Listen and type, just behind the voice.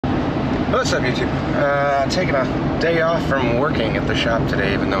What's up, YouTube? Taking a day off from working at the shop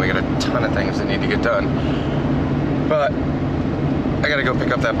today, even though we got a ton of things that need to get done. But I gotta go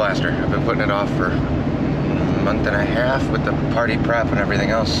pick up that blaster. I've been putting it off for a month and a half with the party prep and everything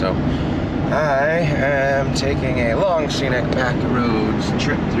else, so I am taking a long scenic back roads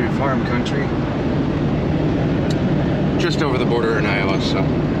trip through farm country. Just over the border in Iowa, so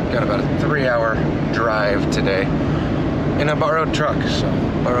got about a 3-hour drive today in a borrowed truck. So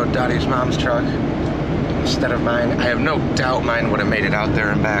borrowed Dottie's mom's truck instead of mine. I have no doubt mine would have made it out there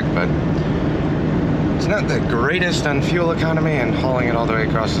and back, but it's not the greatest on fuel economy, and hauling it all the way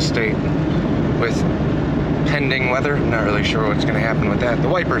across the state with pending weather, I'm not really sure what's going to happen with that. The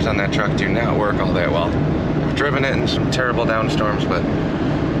wipers on that truck do not work all that well. I've driven it in some terrible downstorms, but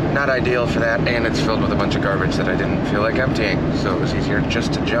not ideal for that, and it's filled with a bunch of garbage that I didn't feel like emptying, so it was easier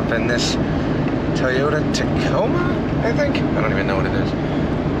just to jump in this Toyota Tacoma, I think? I don't even know what it is.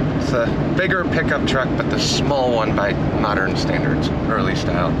 It's a bigger pickup truck, but the small one by modern standards, early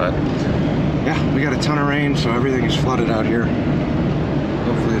style. But yeah, we got a ton of rain, so everything is flooded out here.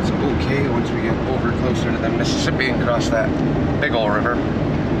 Hopefully it's okay once we get over closer to the Mississippi and cross that big ol' river.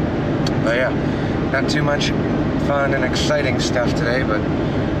 But yeah, not too much fun and exciting stuff today, but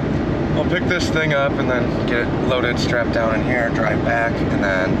I'll pick this thing up and then get it loaded, strapped down in here, drive back, and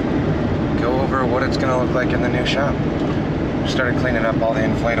then go over what it's gonna look like in the new shop. Started cleaning up all the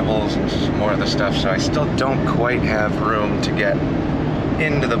inflatables and some more of the stuff, so I still don't quite have room to get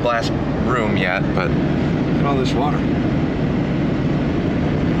into the blast room yet, but look at all this water.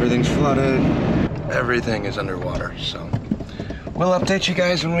 Everything's flooded, everything is underwater, so we'll update you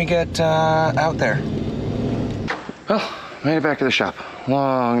guys when we get out there. Well, made it back to the shop.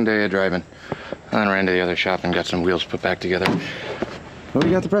 Long day of driving. And then ran to the other shop and got some wheels put back together. But we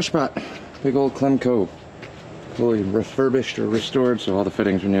got the pressure pot. Big old Clemco. Fully refurbished or restored, so all the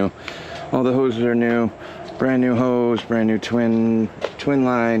fittings are new. All the hoses are new. Brand new hose, brand new twin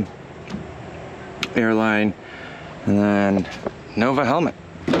line, air line, and then Nova helmet.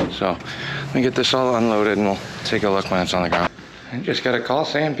 So let me get this all unloaded and we'll take a look when it's on the ground. I just got a call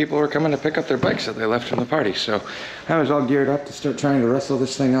saying people were coming to pick up their bikes that they left from the party, so I was all geared up to start trying to wrestle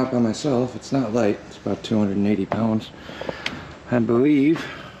this thing up by myself. It's not light, it's about 280 pounds, I believe,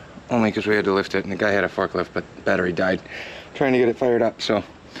 only because we had to lift it and the guy had a forklift, but battery died trying to get it fired up. So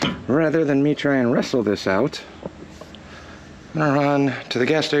rather than me try and wrestle this out, I'm gonna run to the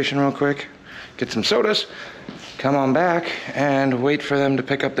gas station real quick, get some sodas, come on back and wait for them to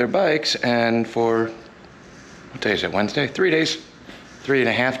pick up their bikes, and for, what day is it, Wednesday? 3 days,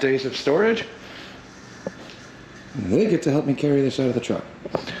 3.5 days of storage. They get to help me carry this out of the truck.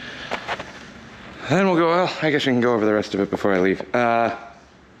 Then we'll go, well, I guess we can go over the rest of it before I leave.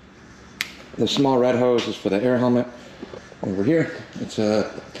 The small red hose is for the air helmet over here. It's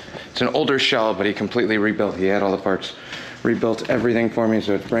an older shell, but he completely rebuilt. He had all the parts, rebuilt everything for me,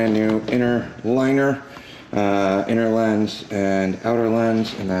 so it's brand new inner liner, inner lens and outer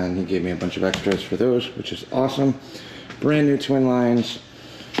lens, and then he gave me a bunch of extras for those, which is awesome. Brand new twin lines,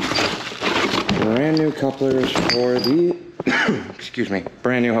 brand new couplers for the excuse me,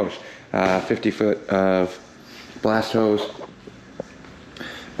 brand new hose, 50 foot of blast hose,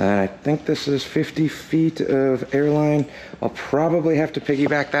 and I think this is 50 feet of airline. I'll probably have to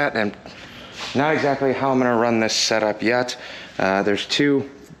piggyback that, and not exactly how I'm going to run this setup yet. There's two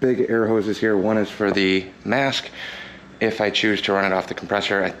big air hoses here. One is for the mask if I choose to run it off the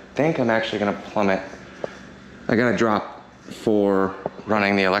compressor. I think I'm actually going to plumb it. I got a drop for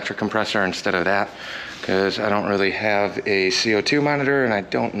running the electric compressor instead of that, because I don't really have a CO2 monitor, and I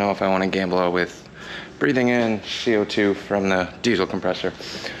don't know if I want to gamble with breathing in CO2 from the diesel compressor.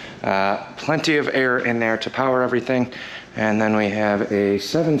 Plenty of air in there to power everything, and then we have a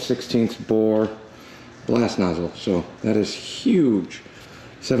 7/16 bore blast nozzle, so that is huge.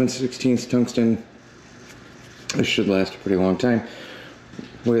 7/16 tungsten. This should last a pretty long time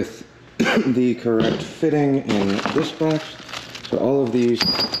with the correct fitting in this box. So all of these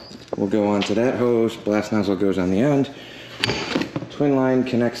will go onto that hose. Blast nozzle goes on the end. Twin line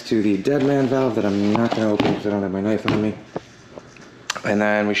connects to the dead man valve that I'm not going to open because I don't have my knife on me. And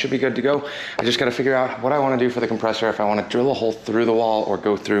then we should be good to go. I just got to figure out what I want to do for the compressor, if I want to drill a hole through the wall or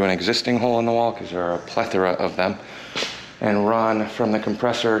go through an existing hole in the wall, because there are a plethora of them, and run from the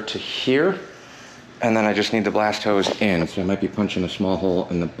compressor to here. And then I just need the blast hose in. So I might be punching a small hole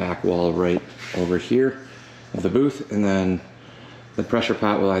in the back wall right over here of the booth, and then the pressure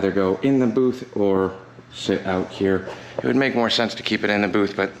pot will either go in the booth or sit out here. It would make more sense to keep it in the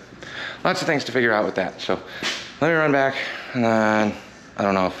booth, but lots of things to figure out with that. So let me run back, and then I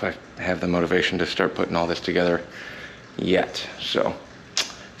don't know if I have the motivation to start putting all this together yet. So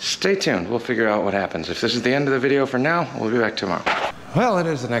stay tuned. We'll figure out what happens. If this is the end of the video for now, we'll be back tomorrow. Well, it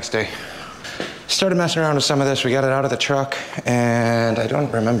is the next day. Started messing around with some of this. We got it out of the truck, and I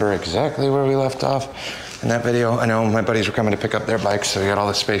don't remember exactly where we left off in that video. I know my buddies were coming to pick up their bikes, so we got all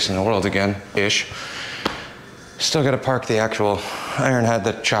the space in the world again-ish. Still got to park the actual ironhead,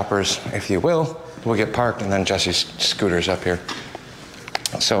 the choppers, if you will. We'll get parked, and then Jesse's scooter's up here.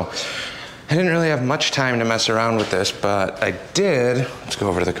 So I didn't really have much time to mess around with this, but I did. Let's go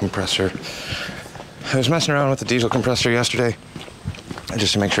over to the compressor. I was messing around with the diesel compressor yesterday,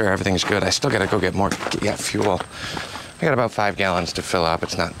 just to make sure everything's good. I still gotta go get more fuel. I got about 5 gallons to fill up.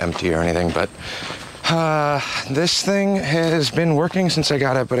 It's not empty or anything, but this thing has been working since I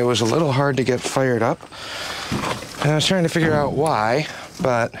got it, but it was a little hard to get fired up. And I was trying to figure out why,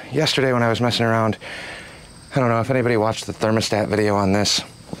 but yesterday when I was messing around, I don't know if anybody watched the thermostat video on this.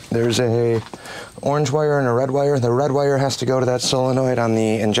 There's a orange wire and a red wire. The red wire has to go to that solenoid on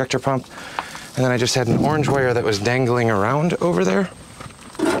the injector pump. And then I just had an orange wire that was dangling around over there.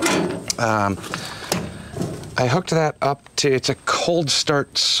 I hooked that up to, it's a cold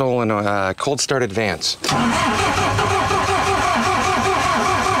start solenoid, cold start advance.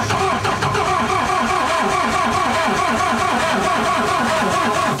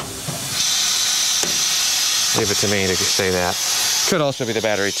 Leave it to me to say that. Could also be the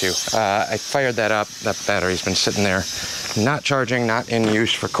battery too. I fired that up. That battery's been sitting there, not charging, not in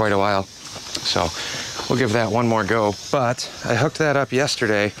use for quite a while. So we'll give that one more go. But I hooked that up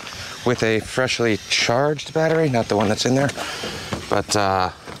yesterday with a freshly charged battery, not the one that's in there. But,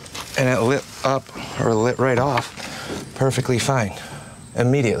 and it lit up, or lit right off, perfectly fine.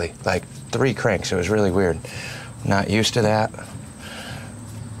 Immediately, like 3 cranks. It was really weird. Not used to that.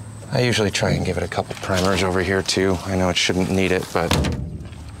 I usually try and give it a couple primers over here too. I know it shouldn't need it, but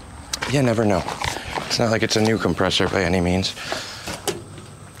you never know. It's not like it's a new compressor by any means.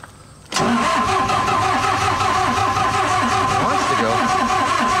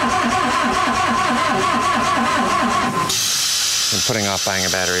 Putting off buying a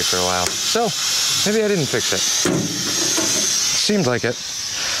battery for a while. So maybe I didn't fix it. Seemed like it.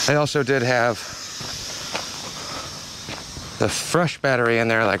 I also did have the fresh battery in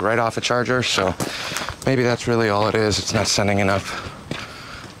there, like right off a charger, so maybe that's really all it is. It's not sending enough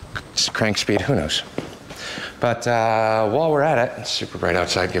crank speed, who knows. But while we're at it, it's super bright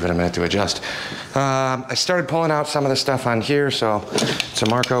outside, give it a minute to adjust. I started pulling out some of the stuff on here, so it's a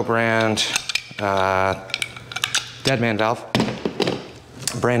Marco brand Deadman valve.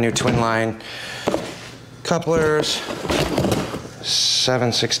 Brand new twin line couplers,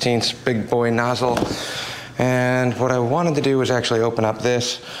 7/16 big boy nozzle. And what I wanted to do was actually open up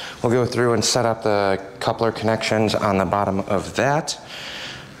this. We'll go through and set up the coupler connections on the bottom of that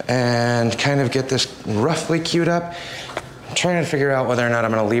and kind of get this roughly queued up. I'm trying to figure out whether or not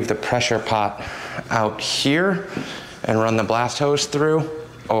I'm going to leave the pressure pot out here and run the blast hose through,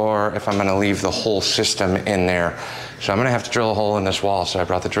 or if I'm going to leave the whole system in there. So I'm going to have to drill a hole in this wall. So I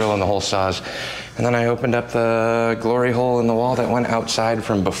brought the drill and the hole saws, and then I opened up the glory hole in the wall that went outside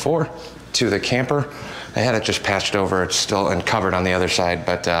from before to the camper. I had it just patched over. It's still uncovered on the other side,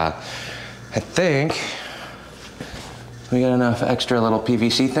 but I think we got enough extra little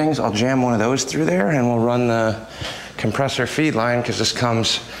PVC things. I'll jam one of those through there, and we'll run the compressor feed line, because this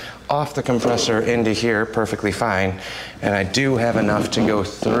comes off the compressor into here perfectly fine. And I do have enough to go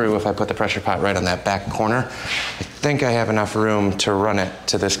through if I put the pressure pot right on that back corner. I think I have enough room to run it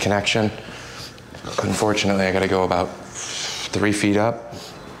to this connection. Unfortunately, I gotta go about 3 feet up,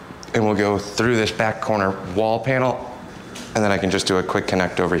 and we'll go through this back corner wall panel, and then I can just do a quick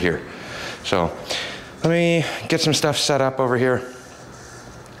connect over here. So let me get some stuff set up over here.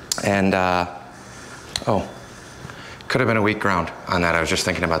 And oh, could have been a weak ground on that. I was just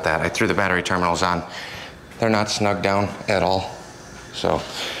thinking about that. I threw the battery terminals on. They're not snug down at all. So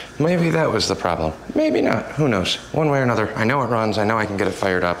maybe that was the problem. Maybe not, who knows? One way or another. I know it runs, I know I can get it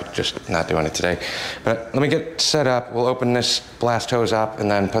fired up, just not doing it today. But let me get set up. We'll open this blast hose up and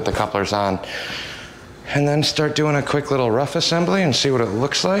then put the couplers on, and then start doing a quick little rough assembly and see what it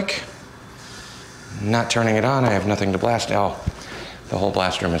looks like. Not turning it on, I have nothing to blast. Oh, the whole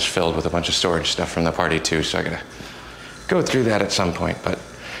blast room is filled with a bunch of storage stuff from the party too, so I gotta go through that at some point. But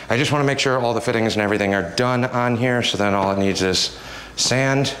I just want to make sure all the fittings and everything are done on here, so then all it needs is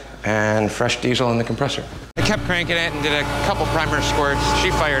sand and fresh diesel in the compressor. I kept cranking it and did a couple primer squirts. She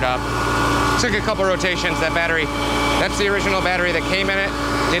fired up. Took a couple rotations. That battery, that's the original battery that came in it.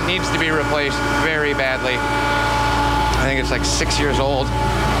 It needs to be replaced very badly. I think it's like 6 years old.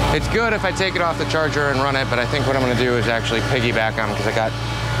 It's good if I take it off the charger and run it, but I think what I'm going to do is actually piggyback on, because I got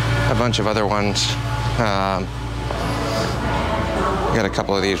a bunch of other ones. I got a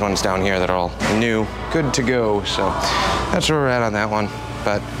couple of these ones down here that are all new, good to go. So that's where we're at on that one.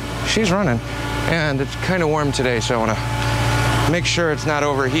 But she's running, and it's kind of warm today, so I want to make sure it's not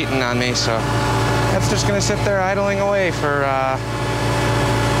overheating on me. So that's just going to sit there idling away for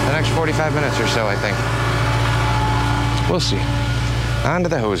the next 45 minutes or so, I think. We'll see. On to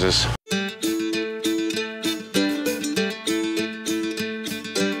the hoses.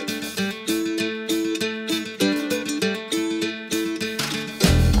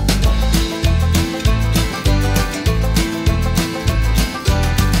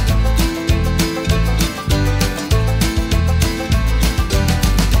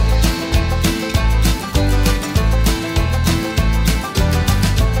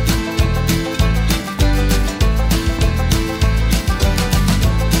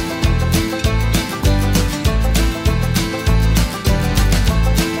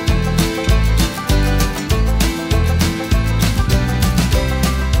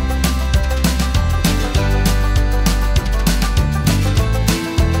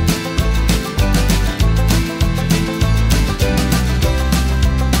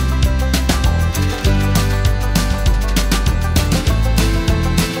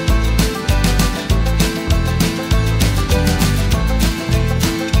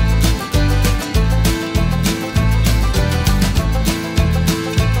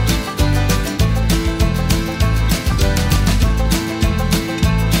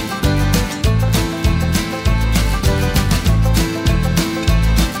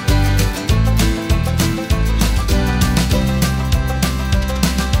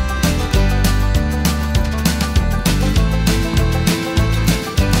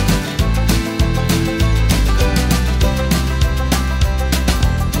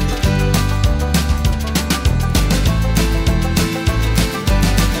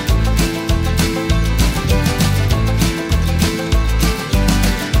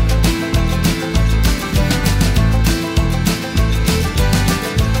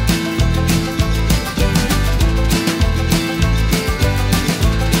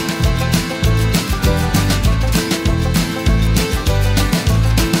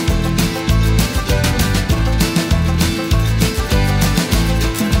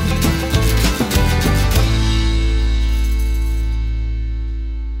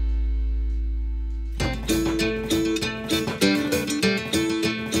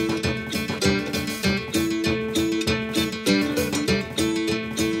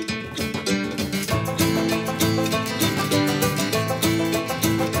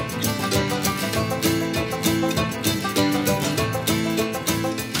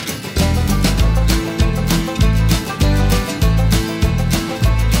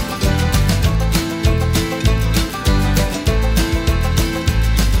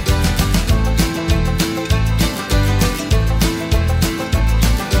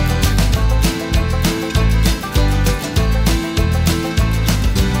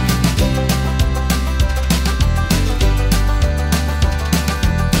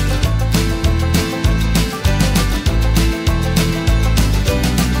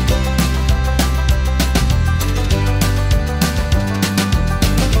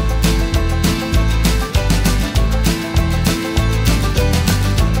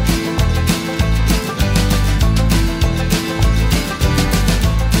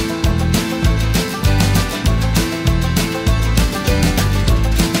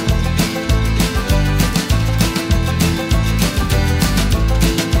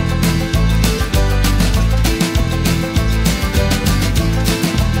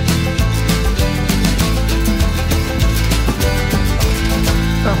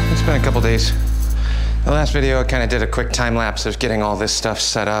 Days. The last video I kind of did a quick time lapse of getting all this stuff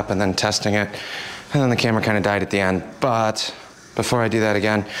set up and then testing it, and then the camera kind of died at the end. But before I do that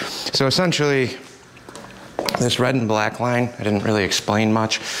again, so essentially this red and black line, I didn't really explain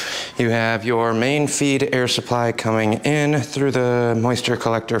much. You have your main feed air supply coming in through the moisture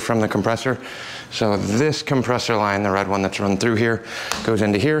collector from the compressor. So this compressor line, the red one that's run through here, goes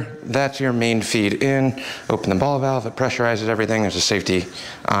into here. That's your main feed in. Open the ball valve, it pressurizes everything. There's a safety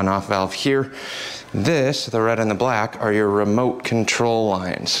on-off valve here. This, the red and the black, are your remote control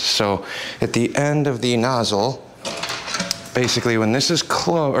lines. So at the end of the nozzle, basically when this is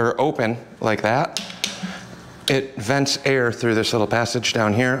closed or open like that, it vents air through this little passage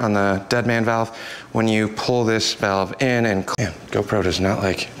down here on the dead man valve. When you pull this valve in and, man, GoPro does not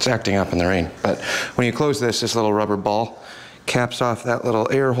like, it's acting up in the rain. But when you close this little rubber ball caps off that little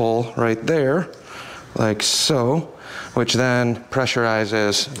air hole right there, like so, which then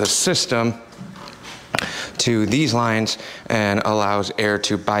pressurizes the system to these lines and allows air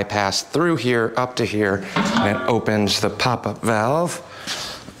to bypass through here up to here, and it opens the pop-up valve.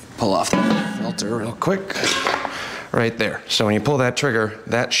 Pull off the filter real quick, right there. So when you pull that trigger,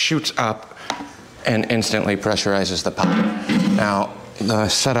 that shoots up and instantly pressurizes the pop. Now, the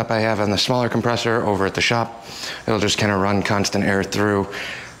setup I have on the smaller compressor over at the shop, it'll just kind of run constant air through.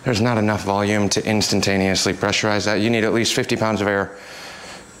 There's not enough volume to instantaneously pressurize that. You need at least 50 pounds of air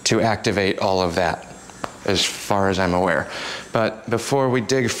to activate all of that, as far as I'm aware. But before we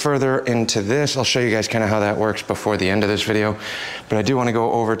dig further into this, I'll show you guys kind of how that works before the end of this video. But I do want to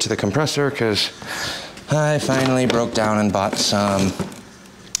go over to the compressor because I finally broke down and bought some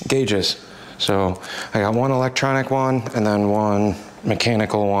gauges. So I got one electronic one and then one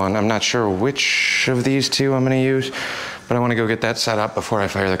mechanical one. I'm not sure which of these two I'm going to use, but I want to go get that set up before I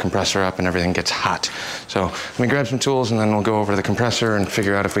fire the compressor up and everything gets hot. So let me grab some tools and then we'll go over to the compressor and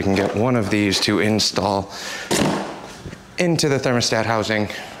figure out if we can get one of these to install into the thermostat housing,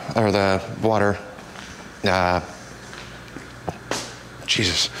 or the water,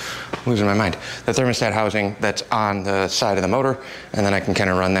 Jesus, I'm losing my mind. The thermostat housing that's on the side of the motor, and then I can kind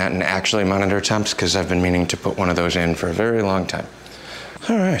of run that and actually monitor temps, because I've been meaning to put one of those in for a very long time.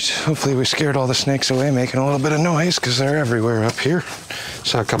 All right, hopefully we scared all the snakes away, making a little bit of noise, because they're everywhere up here.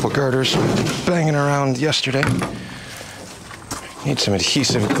 Saw a couple garters banging around yesterday. Need some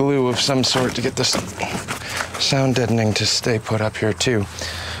adhesive glue of some sort to get this sound deadening to stay put up here too.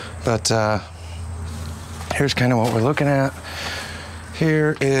 But here's kind of what we're looking at.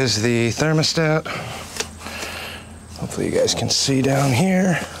 Here is the thermostat. Hopefully you guys can see down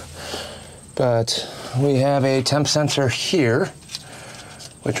here. But we have a temp sensor here,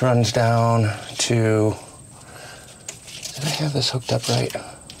 which runs down to, did I have this hooked up right?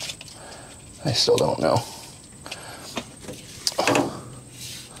 I still don't know.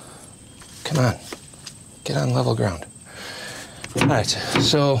 Come on, get on level ground. All right,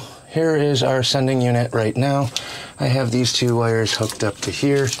 so here is our sending unit right now. I have these two wires hooked up to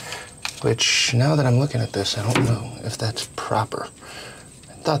here, which now that I'm looking at this, I don't know if that's proper.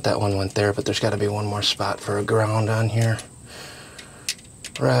 I thought that one went there, but there's gotta be one more spot for a ground on here.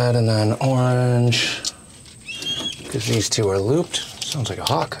 Red and then orange, because these two are looped. Sounds like a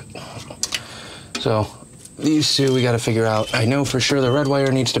hawk. So these two we got to figure out. I know for sure the red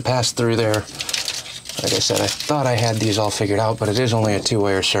wire needs to pass through there. Like I said, I thought I had these all figured out, but it is only a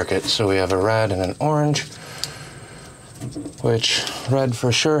two-wire circuit. So we have a red and an orange, which red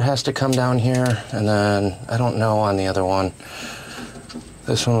for sure has to come down here. And then I don't know on the other one.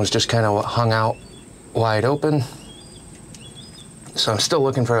 This one was just kind of hung out wide open. So I'm still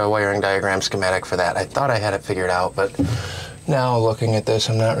looking for a wiring diagram schematic for that. I thought I had it figured out, but now looking at this,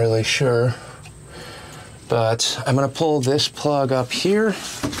 I'm not really sure. But I'm gonna pull this plug up here.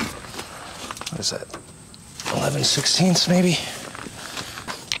 What is that? 11/16 maybe?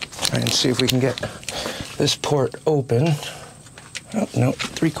 Try and see if we can get this port open. Oh, no,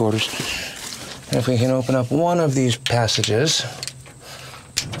 3/4. And if we can open up one of these passages,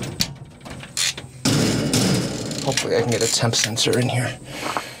 hopefully I can get a temp sensor in here.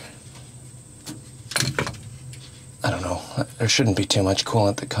 I don't know, there shouldn't be too much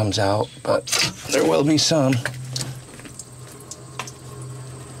coolant that comes out, but there will be some.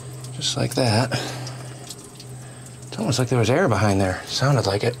 Just like that. It's almost like there was air behind there. Sounded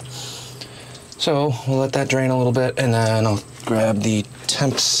like it. So we'll let that drain a little bit, and then I'll grab the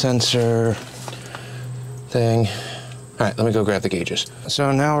temp sensor thing. All right, let me go grab the gauges.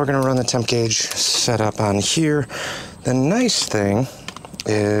 So now we're gonna run the temp gauge set up on here. The nice thing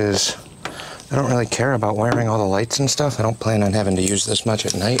is I don't really care about wiring all the lights and stuff. I don't plan on having to use this much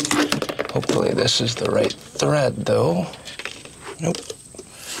at night. Hopefully this is the right thread though. Nope,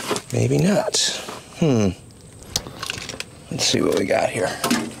 maybe not. Let's see what we got here.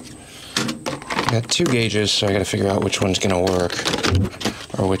 I got two gauges, so I gotta figure out which one's gonna work,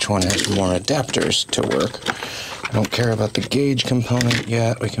 or which one has more adapters to work. I don't care about the gauge component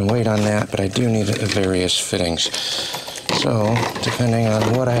yet. We can wait on that, but I do need various fittings. So, depending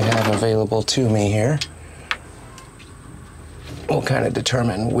on what I have available to me here, we'll kind of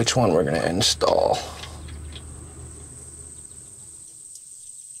determine which one we're going to install.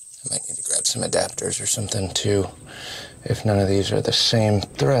 I might need to grab some adapters or something too, if none of these are the same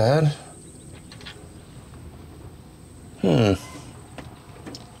thread.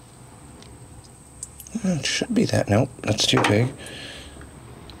 It should be that. Nope, that's too big. Do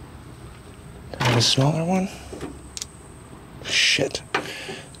I have a smaller one? Shit,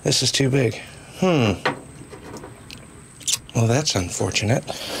 this is too big. Well, that's unfortunate.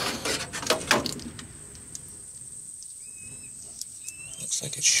 Looks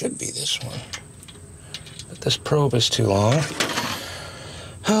like it should be this one. but this probe is too long.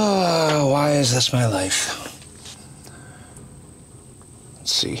 Oh, why is this my life?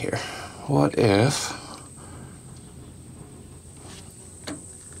 Let's see here. What if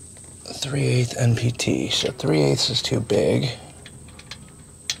 3/8 NPT? So 3/8 is too big.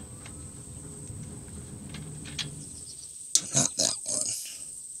 Not that one.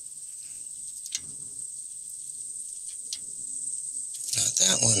 Not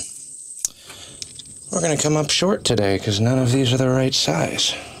that one. We're gonna come up short today because none of these are the right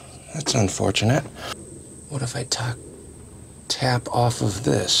size. That's unfortunate. What if I tap off of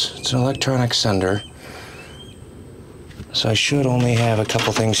this? It's an electronic sender. So I should only have a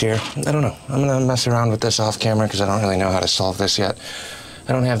couple things here. I don't know. I'm gonna mess around with this off camera because I don't really know how to solve this yet.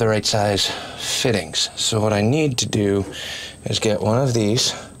 I don't have the right size fittings. So what I need to do is get one of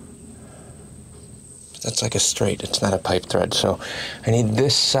these. That's like a straight, it's not a pipe thread. So I need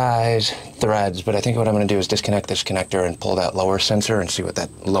this size threads, but I think what I'm gonna do is disconnect this connector and pull that lower sensor and see what that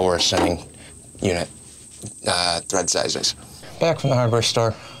lower sending unit thread size is. Back from the hardware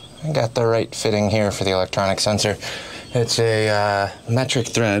store. I got the right fitting here for the electronic sensor. It's a metric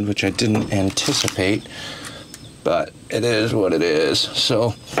thread, which I didn't anticipate, but it is what it is.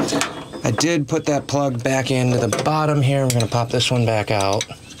 So I did put that plug back into the bottom here. We're gonna pop this one back out.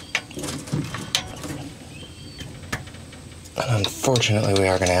 And unfortunately, we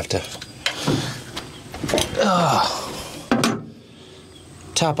are gonna have to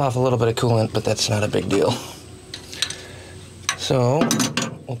top off a little bit of coolant, but that's not a big deal. So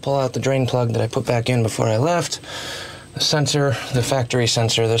we'll pull out the drain plug that I put back in before I left. The sensor, the factory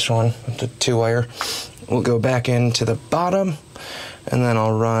sensor, this one, the 2-wire, will go back into the bottom, and then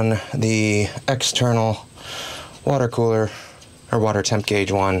I'll run the external water cooler or water temp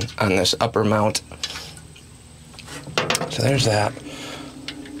gauge one on this upper mount. So there's that.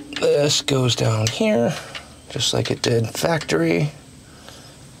 This goes down here, just like it did factory,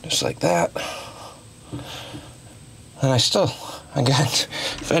 just like that. And again,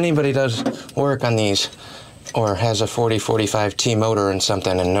 if anybody does work on these or has a 4045 T motor and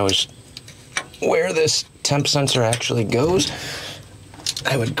something and knows where this temp sensor actually goes,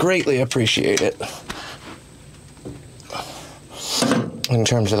 I would greatly appreciate it in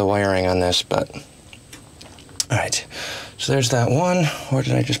terms of the wiring on this. But all right, so there's that one. Where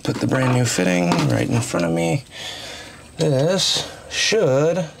did I just put the brand new fitting? Right in front of me. This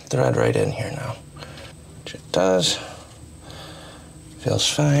should thread right in here now, which it does. Feels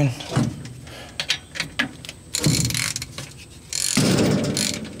fine.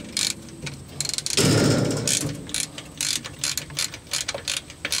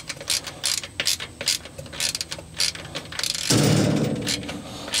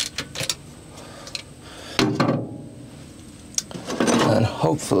 And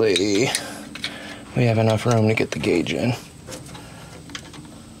hopefully we have enough room to get the gauge in.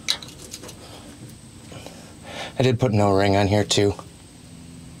 I did put no ring on here too,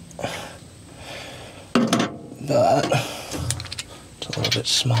 but it's a little bit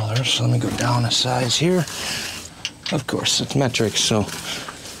smaller, so let me go down a size here. Of course, it's metric, so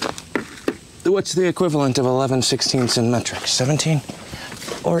what's the equivalent of 11/16 in metric? 17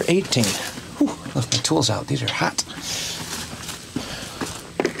 or 18? Whew, left my tools out. These are hot.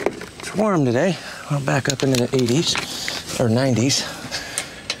 It's warm today. I'll back up into the 80s or 90s.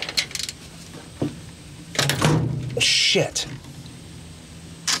 Shit.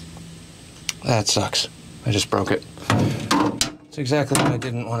 That sucks. I just broke it. It's exactly what I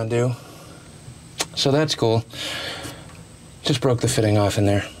didn't want to do. So that's cool. Just broke the fitting off in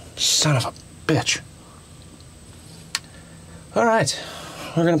there. Son of a bitch. All right.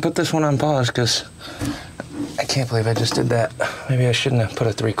 We're going to put this one on pause because I can't believe I just did that. Maybe I shouldn't have put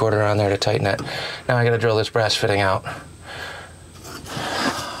a 3/4 on there to tighten it. Now I got to drill this brass fitting out.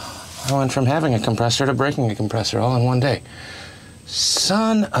 I went from having a compressor to breaking a compressor all in one day.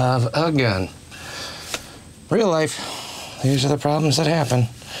 Son of a gun. Real life. These are the problems that happen.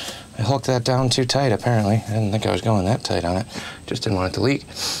 I hooked that down too tight, apparently. I didn't think I was going that tight on it. Just didn't want it to leak.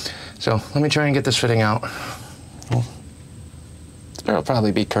 So let me try and get this fitting out. There'll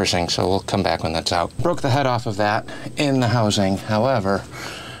probably be cursing, so we'll come back when that's out. Broke the head off of that in the housing. However,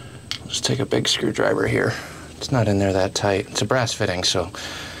 let's take a big screwdriver here. It's not in there that tight. It's a brass fitting, so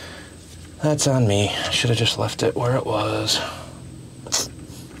that's on me. I should have just left it where it was.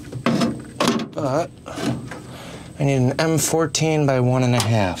 But I need an M14 by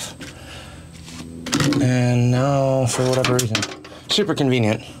 1.5. And now, for whatever reason, super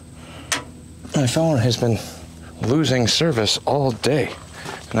convenient. My phone has been losing service all day.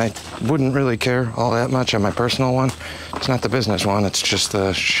 And I wouldn't really care all that much on my personal one. It's not the business one, it's just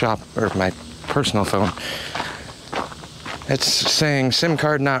the shop, or my personal phone. It's saying SIM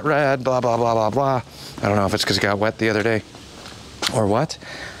card not read, blah, blah, blah, blah, blah. I don't know if it's because it got wet the other day or what.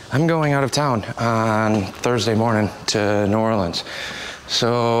 I'm going out of town on Thursday morning to New Orleans.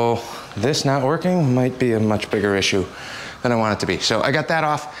 So this not working might be a much bigger issue than I want it to be. So I got that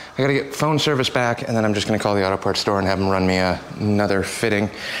off. I gotta get phone service back, and then I'm just gonna call the auto parts store and have them run me another fitting,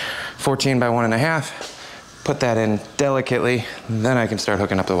 14 by 1.5. Put that in delicately, then I can start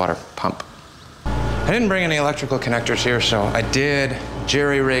hooking up the water pump. I didn't bring any electrical connectors here, so I did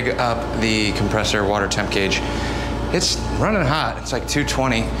jerry rig up the compressor water temp gauge. It's running hot, it's like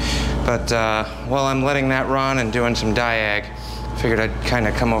 220, but while I'm letting that run and doing some diag, figured I'd kind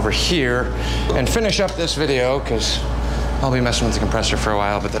of come over here and finish up this video, because I'll be messing with the compressor for a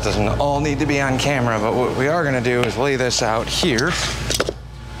while, but that doesn't all need to be on camera. But what we are gonna do is lay this out here.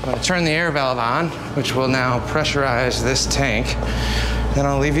 I'm gonna turn the air valve on, which will now pressurize this tank. Then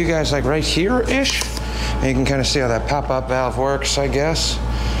I'll leave you guys like right here-ish, and you can kind of see how that pop-up valve works, I guess.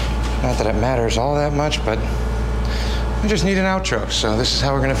 Not that it matters all that much, but we just need an outro. So this is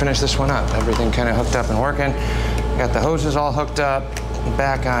how we're gonna finish this one up. Everything kind of hooked up and working. Got the hoses all hooked up,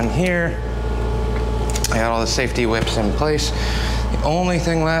 back on here. I got all the safety whips in place. The only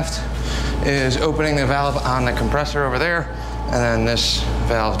thing left is opening the valve on the compressor over there, and then this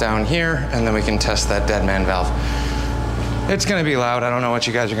valve down here, and then we can test that dead man valve. It's gonna be loud. I don't know what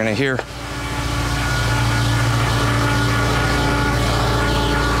you guys are gonna hear.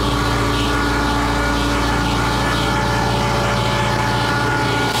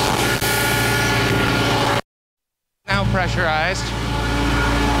 Now pressurized.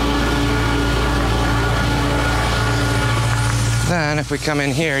 Then if we come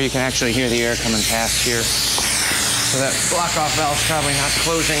in here, you can actually hear the air coming past here. So that block-off valve's probably not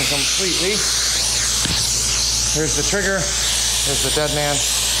closing completely. Here's the trigger, here's the dead man.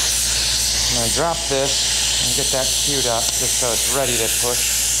 I'm gonna drop this and get that queued up just so it's ready to push.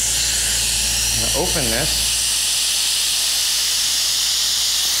 I'm gonna open this.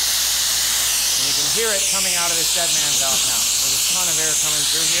 And you can hear it coming out of this dead man valve now. There's a ton of air coming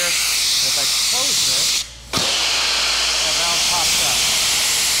through here. If I close this, that valve pops up.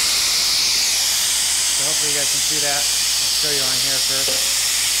 So hopefully you guys can see that. I'll show you on here first.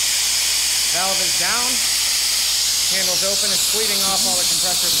 Valve is down. Handle's open. It's bleeding off all the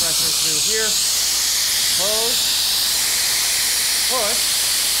compressor pressure through here. Close. Push.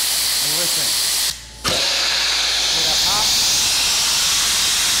 And listen. See that pop?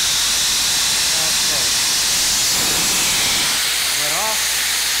 Now it's closed. Let off.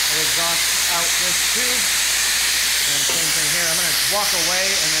 It exhausts out this tube. And same thing here. I'm going to walk away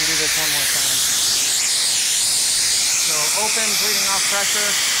and then do this one more time. So open, bleeding off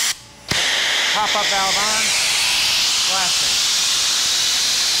pressure. Pop-up valve on. Blasting.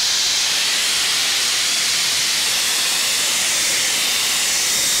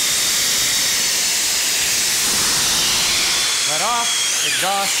 Let off,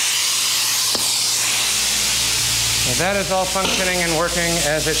 exhaust. So that is all functioning and working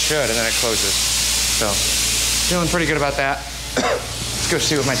as it should, and then it closes. So, feeling pretty good about that. Let's go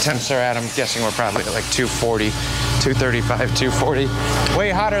see what my temps are at. I'm guessing we're probably at like 240, 235, 240.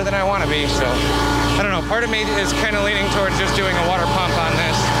 Way hotter than I want to be, so I don't know. Part of me is kind of leaning towards just doing a water pump on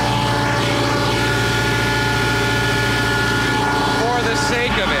this for the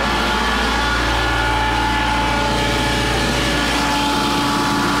sake of it.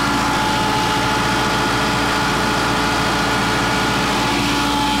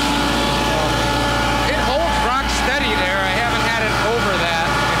 It holds rock steady there. I haven't had it over that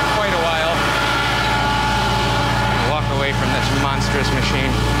in quite a while. Walk away from this monstrous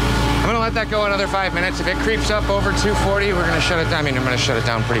machine. I'm gonna let that go another 5 minutes. If it creeps up over 240, we're gonna shut it down. I mean, I'm gonna shut it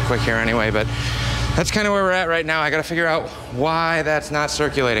down pretty quick here anyway, but that's kind of where we're at right now. I gotta figure out why that's not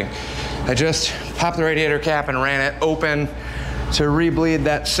circulating. I just popped the radiator cap and ran it open to rebleed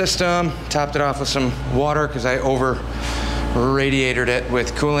that system. Topped it off with some water because I over radiatored it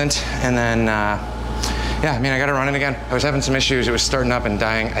with coolant. And then, yeah, I mean, I gotta run it again. I was having some issues. It was starting up and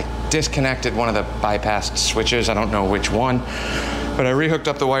dying. I disconnected one of the bypassed switches. I don't know which one, but I rehooked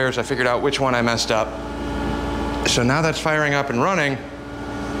up the wires. I figured out which one I messed up. So now that's firing up and running,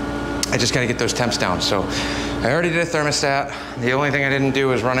 I just gotta get those temps down. So I already did a thermostat. The only thing I didn't do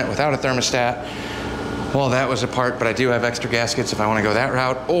was run it without a thermostat. Well, that was a part, but I do have extra gaskets if I wanna go that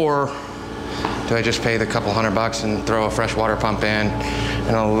route, or do I just pay the couple $100 and throw a fresh water pump in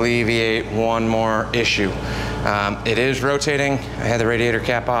and alleviate one more issue? It is rotating. I had the radiator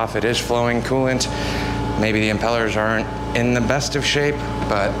cap off. It is flowing coolant. Maybe the impellers aren't in the best of shape,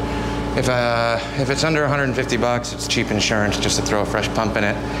 but if it's under $150, it's cheap insurance just to throw a fresh pump in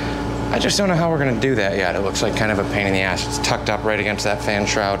it. I just don't know how we're gonna do that yet. It looks like kind of a pain in the ass. It's tucked up right against that fan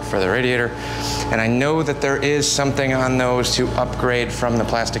shroud for the radiator. And I know that there is something on those to upgrade from the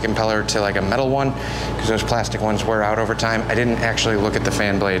plastic impeller to like a metal one, because those plastic ones wear out over time. I didn't actually look at the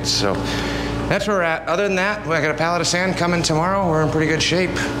fan blades, so that's where we're at. Other than that, I got a pallet of sand coming tomorrow. We're in pretty good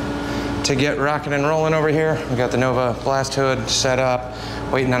shape to get rocking and rolling over here. We got the Nova blast hood set up,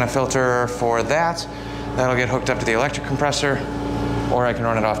 waiting on a filter for that. That'll get hooked up to the electric compressor, or I can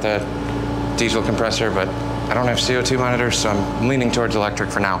run it off the diesel compressor, but I don't have CO2 monitors, so I'm leaning towards electric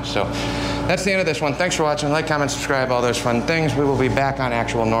for now. So that's the end of this one. Thanks for watching. Like, comment, subscribe, all those fun things. We will be back on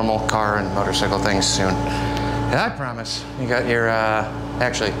actual normal car and motorcycle things soon. And I promise, you got your,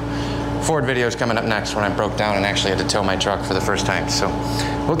 actually, Ford videos coming up next when I broke down and actually had to tow my truck for the first time. So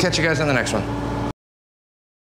we'll catch you guys on the next one.